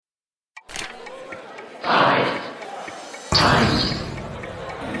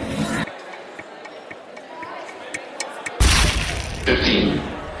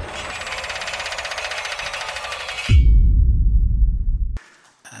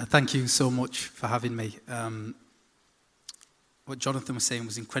Thank you so much for having me. What Jonathan was saying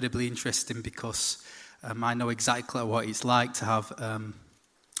was incredibly interesting because I know exactly what it's like to have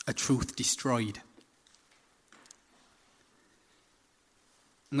a truth destroyed.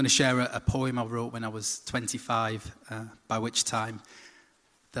 I'm going to share a poem I wrote when I was 25, by which time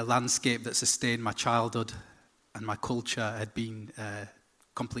the landscape that sustained my childhood and my culture had been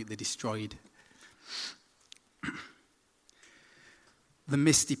completely destroyed. The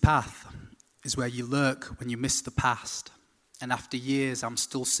misty path is where you lurk when you miss the past. And after years, I'm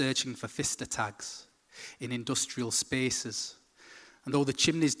still searching for Fister tags in industrial spaces. And though the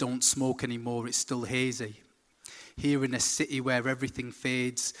chimneys don't smoke anymore, it's still hazy. Here in a city where everything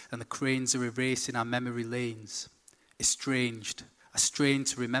fades and the cranes are erasing our memory lanes. Estranged, a strain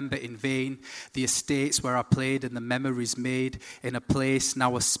to remember in vain, the estates where I played and the memories made, in a place,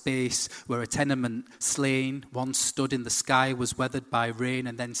 now a space, where a tenement slain, once stood in the sky, was weathered by rain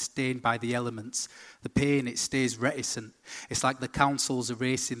and then stained by the elements. The pain, it stays reticent. It's like the council's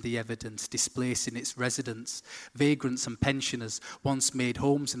erasing the evidence, displacing its residents. Vagrants and pensioners once made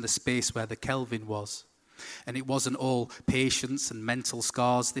homes in the space where the Kelvin was. And it wasn't all patience and mental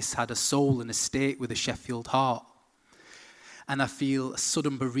scars. This had a soul and a state with a Sheffield heart. And I feel a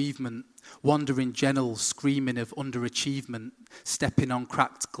sudden bereavement, wandering generals screaming of underachievement, stepping on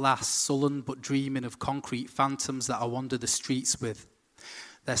cracked glass, sullen but dreaming of concrete phantoms that I wander the streets with.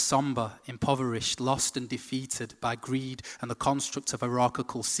 They're somber, impoverished, lost and defeated by greed and the construct of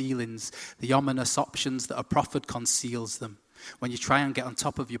hierarchical ceilings, the ominous options that a prophet conceals them. When you try and get on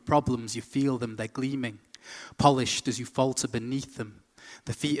top of your problems, you feel them, they're gleaming, polished as you falter beneath them.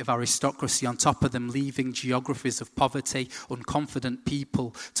 The feet of aristocracy on top of them, leaving geographies of poverty, unconfident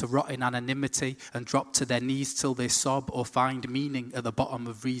people to rot in anonymity and drop to their knees till they sob or find meaning at the bottom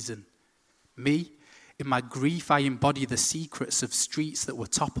of reason. Me, in my grief, I embody the secrets of streets that were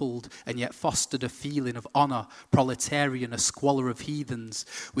toppled and yet fostered a feeling of honour, proletarian, a squalor of heathens,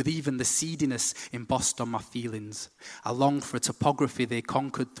 with even the seediness embossed on my feelings. I long for a topography they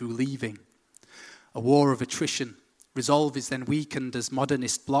conquered through leaving. A war of attrition. Resolve is then weakened as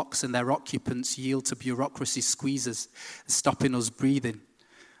modernist blocks and their occupants yield to bureaucracy's squeezes, stopping us breathing.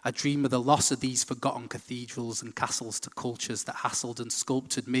 I dream of the loss of these forgotten cathedrals and castles to cultures that hassled and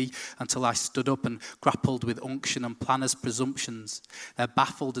sculpted me until I stood up and grappled with unction and planners' presumptions. They're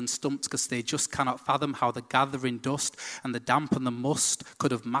baffled and stumped because they just cannot fathom how the gathering dust and the damp and the must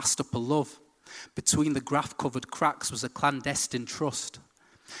could have massed up a love. Between the graph-covered cracks was a clandestine trust.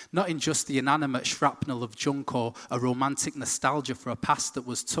 Not in just the inanimate shrapnel of junk or a romantic nostalgia for a past that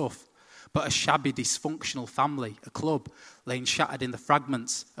was tough, but a shabby, dysfunctional family, a club, laying shattered in the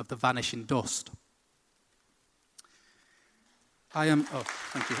fragments of the vanishing dust. Thank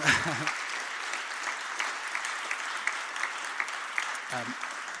you.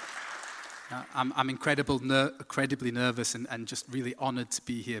 I'm incredibly nervous and just really honoured to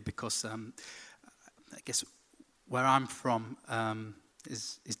be here because I guess where I'm from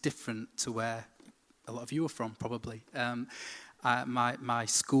is different to where a lot of you are from, probably. My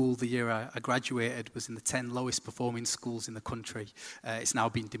school, the year I graduated, was in the 10 lowest performing schools in the country. It's now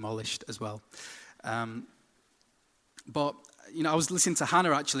been demolished as well. But, I was listening to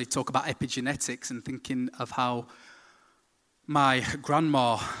Hannah actually talk about epigenetics and thinking of how my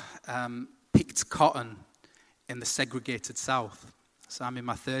grandma picked cotton in the segregated South. So I'm in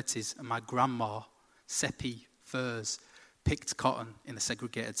my 30s, and my grandma, Seppi Furs, picked cotton in the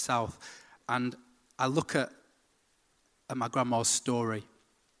segregated South. And I look at my grandma's story,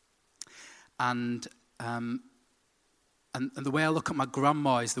 and the way I look at my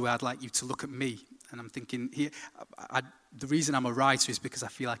grandma is the way I'd like you to look at me. And I'm thinking, the reason I'm a writer is because I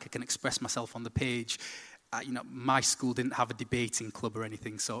feel like I can express myself on the page. My school didn't have a debating club or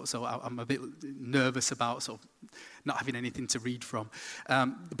anything, so I'm a bit nervous about sort of not having anything to read from.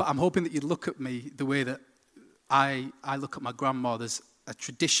 But I'm hoping that you look at me the way that I look at my grandma. There's a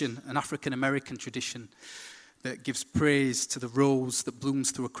tradition, an African-American tradition, that gives praise to the rose that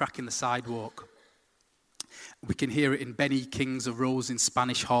blooms through a crack in the sidewalk. We can hear it in Benny King's A Rose in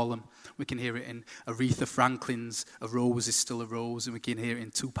Spanish Harlem. We can hear it in Aretha Franklin's A Rose is Still a Rose. And we can hear it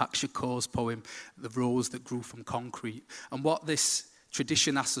in Tupac Shakur's poem, The Rose That Grew from Concrete. And what this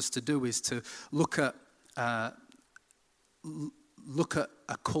tradition asks us to do is to look at a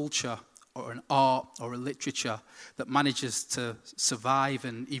culture or an art or a literature that manages to survive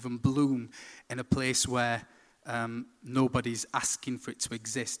and even bloom in a place where nobody's asking for it to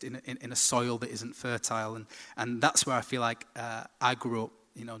exist, in a soil that isn't fertile. And that's where I feel like I grew up.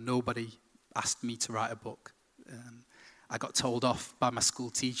 Nobody asked me to write a book. I got told off by my school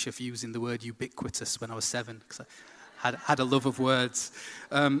teacher for using the word ubiquitous when I was 7, because had a love of words.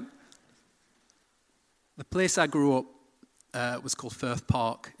 The place I grew up was called Firth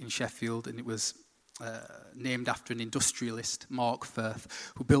Park in Sheffield, and it was named after an industrialist, Mark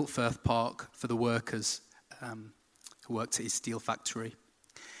Firth, who built Firth Park for the workers who worked at his steel factory.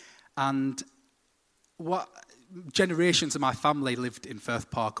 And generations of my family lived in Firth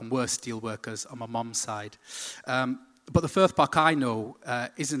Park and were steel workers on my mum's side. But the Firth Park I know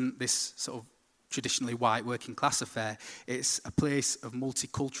isn't this sort of traditionally white working class affair. It's a place of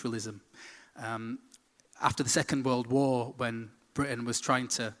multiculturalism. After the Second World War, when Britain was trying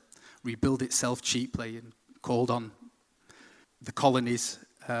to rebuild itself cheaply and called on the colonies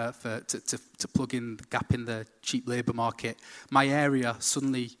to plug in the gap in the cheap labour market, my area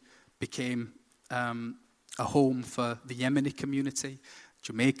suddenly became a home for the Yemeni community,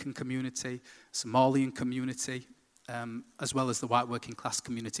 Jamaican community, Somalian community, as well as the white working class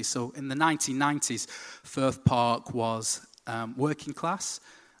community. So in the 1990s, Firth Park was working class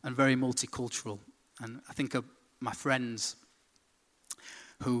and very multicultural. And I think of my friends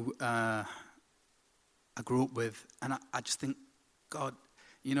who I grew up with, and I just think, God,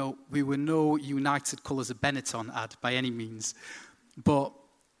 we were no United Colours of Benetton ad by any means, but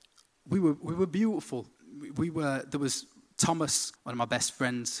we were beautiful. There was Thomas, one of my best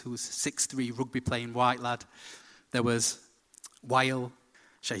friends, who was 6'3", rugby-playing white lad. There was Wael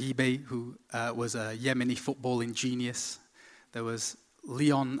Shahibi, who was a Yemeni footballing genius. There was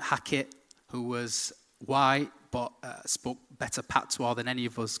Leon Hackett, who was white, but spoke better patois than any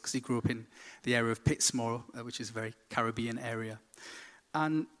of us, because he grew up in the area of Pittsmore, which is a very Caribbean area.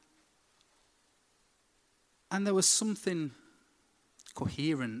 And there was something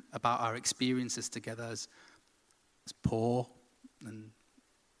coherent about our experiences together as poor and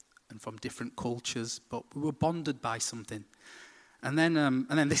from different cultures, but we were bonded by something. And then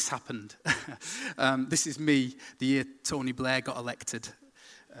this happened. This is me, the year Tony Blair got elected.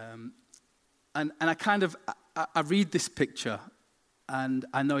 And I read this picture, and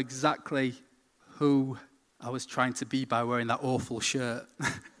I know exactly who I was trying to be by wearing that awful shirt.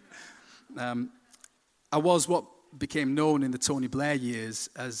 I was what became known in the Tony Blair years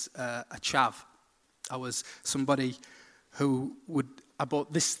as a chav. I was somebody who I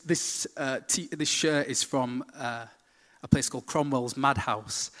bought this shirt is from a place called Cromwell's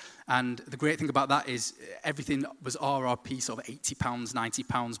Madhouse. And the great thing about that is everything was RRP, sort of £80,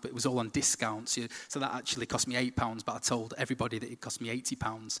 £90, but it was all on discounts. So that actually cost me £8, but I told everybody that it cost me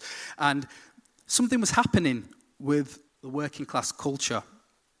 £80. And something was happening with the working class culture.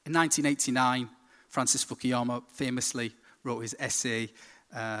 In 1989, Francis Fukuyama famously wrote his essay,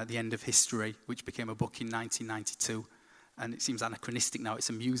 The End of History, which became a book in 1992. And it seems anachronistic now. It's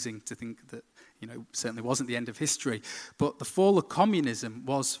amusing to think that, it certainly wasn't the end of history. But the fall of communism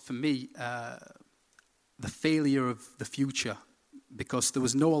was, for me, the failure of the future, because there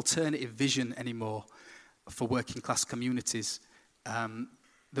was no alternative vision anymore for working class communities.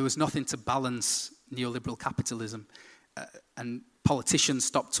 There was nothing to balance neoliberal capitalism. And politicians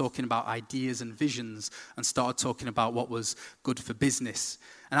stopped talking about ideas and visions and started talking about what was good for business.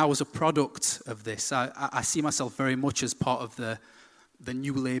 And I was a product of this. I see myself very much as part of the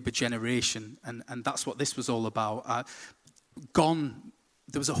new Labour generation, and that's what this was all about.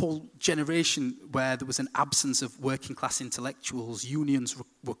 There was a whole generation where there was an absence of working class intellectuals, unions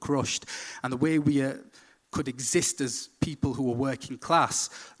were crushed, and the way we could exist as people who were working class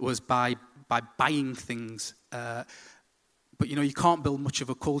was by buying things. But you can't build much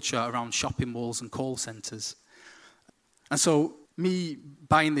of a culture around shopping malls and call centres. And so me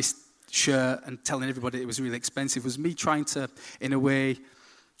buying this shirt and telling everybody it was really expensive was me trying to, in a way,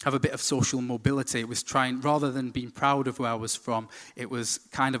 have a bit of social mobility. It was trying, rather than being proud of where I was from, it was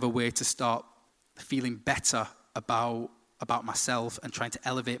kind of a way to start feeling better about myself and trying to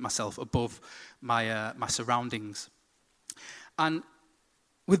elevate myself above my surroundings. And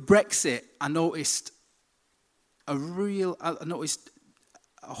with Brexit, I noticed a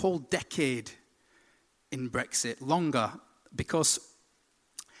whole decade in Brexit, longer, because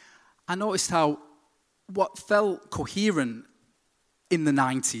I noticed how what felt coherent in the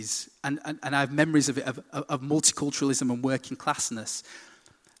 90s, and I have memories of it, of multiculturalism and working classness,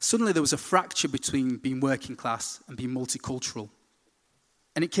 suddenly there was a fracture between being working class and being multicultural.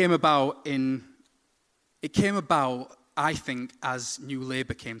 And it came about, I think, as New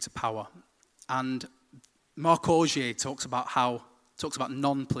Labour came to power. And Marc Augier talks about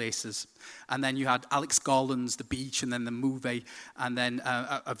non-places. And then you had Alex Garland's The Beach, and then The Movie. And then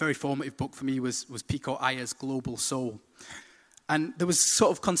a very formative book for me was Pico Iyer's Global Soul. And there was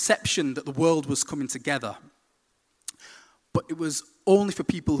sort of conception that the world was coming together. But it was only for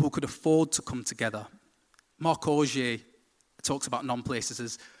people who could afford to come together. Marc Auger talks about non-places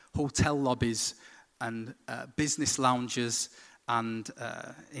as hotel lobbies and business lounges and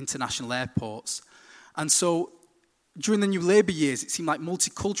international airports. And so during the New Labour years, it seemed like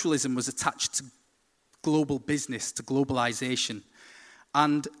multiculturalism was attached to global business, to globalization.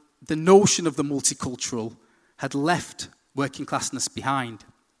 And the notion of the multicultural had left working classness behind.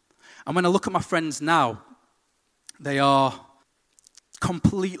 And when I look at my friends now, they are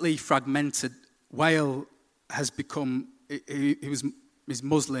completely fragmented. Wael has become, he's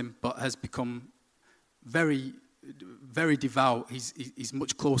Muslim, but has become very, very devout. He's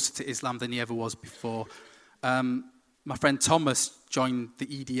much closer to Islam than he ever was before. My friend Thomas joined the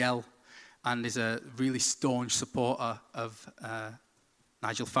EDL and is a really staunch supporter of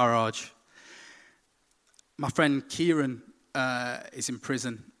Nigel Farage. My friend Kieran is in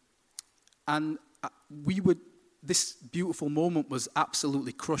prison. And this beautiful moment was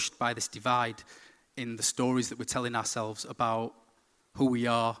absolutely crushed by this divide in the stories that we're telling ourselves about who we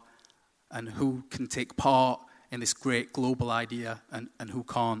are and who can take part in this great global idea and who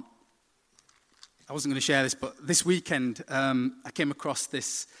can't. I wasn't going to share this, but this weekend I came across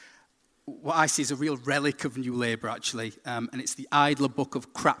this, what I see as a real relic of New Labour, actually, and it's the Idler Book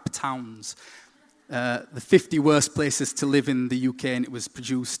of Crap Towns, the 50 worst places to live in the UK, and it was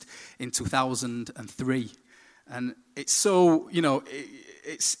produced in 2003. And it's so,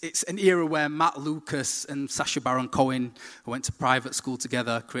 it's an era where Matt Lucas and Sacha Baron Cohen, who went to private school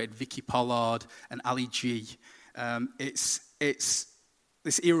together, created Vicky Pollard and Ali G. It's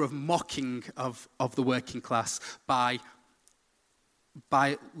this era of mocking of the working class by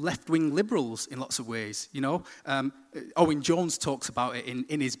left-wing liberals in lots of ways, Owen Jones talks about it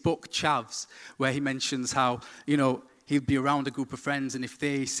in his book, Chavs, where he mentions how, he'd be around a group of friends, and if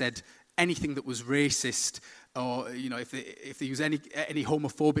they said anything that was racist, or, if they use any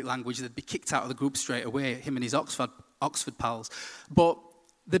homophobic language, they'd be kicked out of the group straight away, him and his Oxford pals. But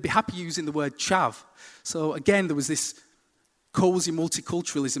they'd be happy using the word chav. So again, there was this cozy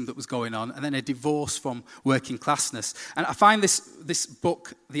multiculturalism that was going on, and then a divorce from working classness. And I find this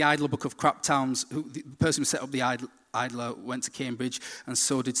book, The Idler Book of Crap Towns, the person who set up the Idler went to Cambridge, and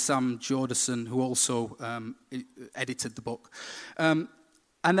so did Sam Jordison, who also edited the book.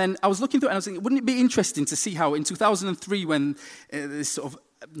 And then I was looking through it and I was thinking, wouldn't it be interesting to see how in 2003, when this sort of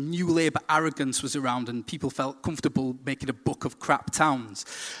New Labour arrogance was around and people felt comfortable making a book of crap towns,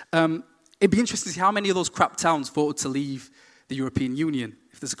 it'd be interesting to see how many of those crap towns voted to leave the European Union,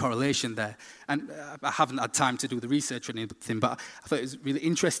 if there's a correlation there. And I haven't had time to do the research or anything, but I thought it was really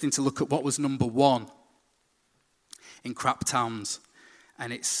interesting to look at what was number one in crap towns.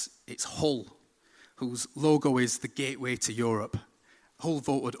 And it's Hull, whose logo is the gateway to Europe. Hull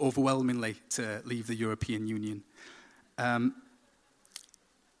voted overwhelmingly to leave the European Union. And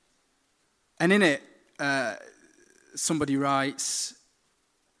in it, somebody writes,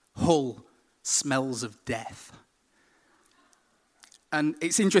 Hull smells of death. And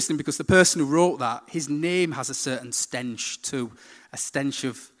it's interesting because the person who wrote that, his name has a certain stench too, a stench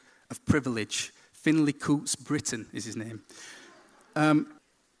of privilege. Finlay Coots Britton is his name. And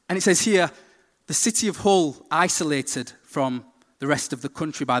it says here, the city of Hull, isolated from the rest of the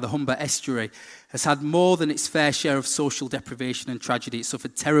country by the Humber estuary, has had more than its fair share of social deprivation and tragedy. It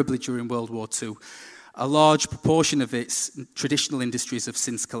suffered terribly during World War II. A large proportion of its traditional industries have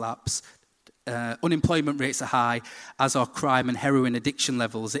since collapsed. Unemployment rates are high, as are crime and heroin addiction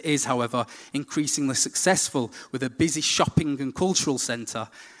levels. It is, however, increasingly successful with a busy shopping and cultural centre,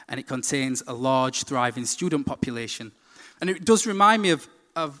 and it contains a large, thriving student population. And it does remind me of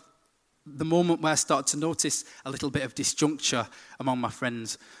the moment where I started to notice a little bit of disjuncture among my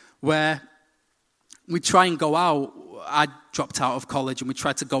friends, where we'd try and go out. I dropped out of college and we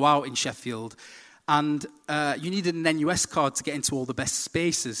tried to go out in Sheffield, and you needed an NUS card to get into all the best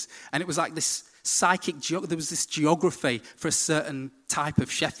spaces. And it was like this there was this geography for a certain type of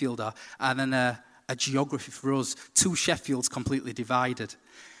Sheffielder, and then a geography for us, two Sheffields completely divided.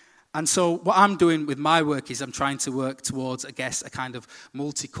 And so what I'm doing with my work is I'm trying to work towards, I guess, a kind of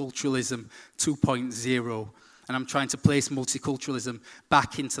multiculturalism 2.0. And I'm trying to place multiculturalism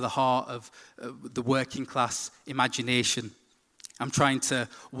back into the heart of the working class imagination. I'm trying to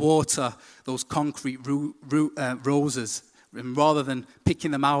water those concrete roses, and rather than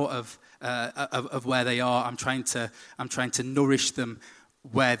picking them out of where they are, I'm trying to nourish them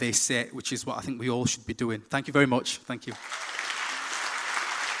where they sit, which is what I think we all should be doing. Thank you very much. Thank you.